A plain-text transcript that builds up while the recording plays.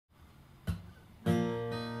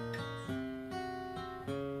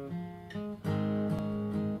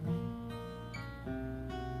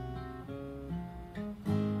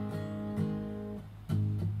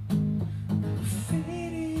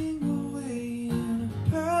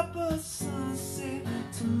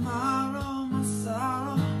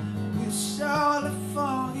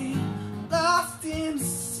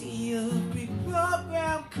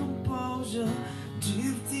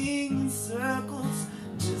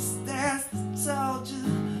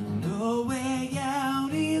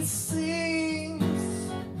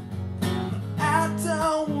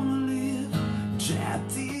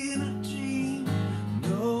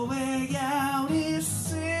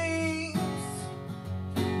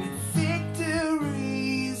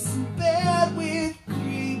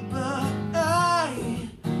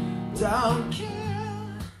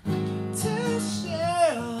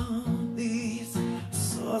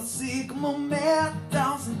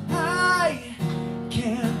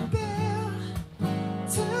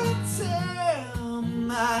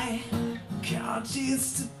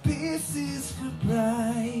pieces to pieces for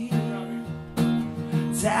pride.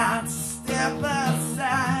 Time to step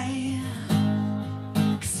aside,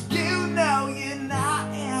 'cause you know you're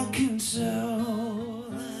not in control.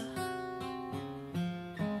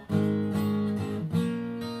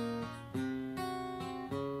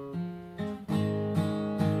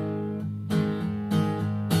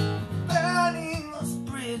 Burning those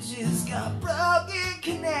bridges got broken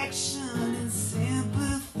connection, and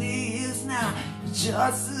sympathy is not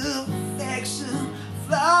just affection.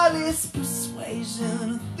 Flawless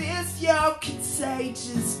persuasion, this you're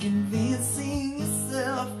contagious, convincing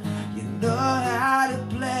yourself you know how to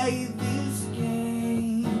play this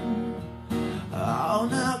game.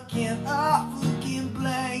 On again, off again,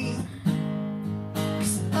 blame,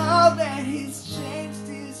 'cause all that has changed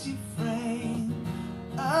is your frame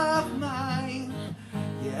of mind.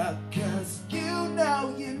 Yeah, 'cause you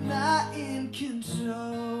know you're not in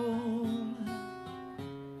control.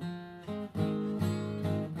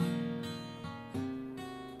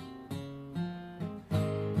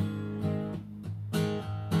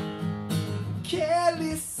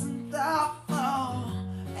 Careless and thoughtful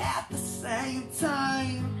at the same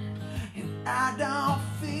time, and I don't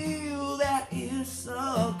feel that it's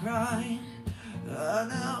a crime.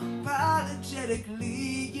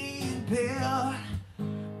 Unapologetically impaired.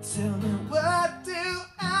 Tell me, what do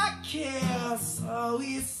I care? So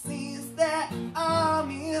it seems that I'm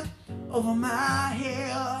in over my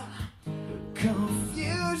head, confused.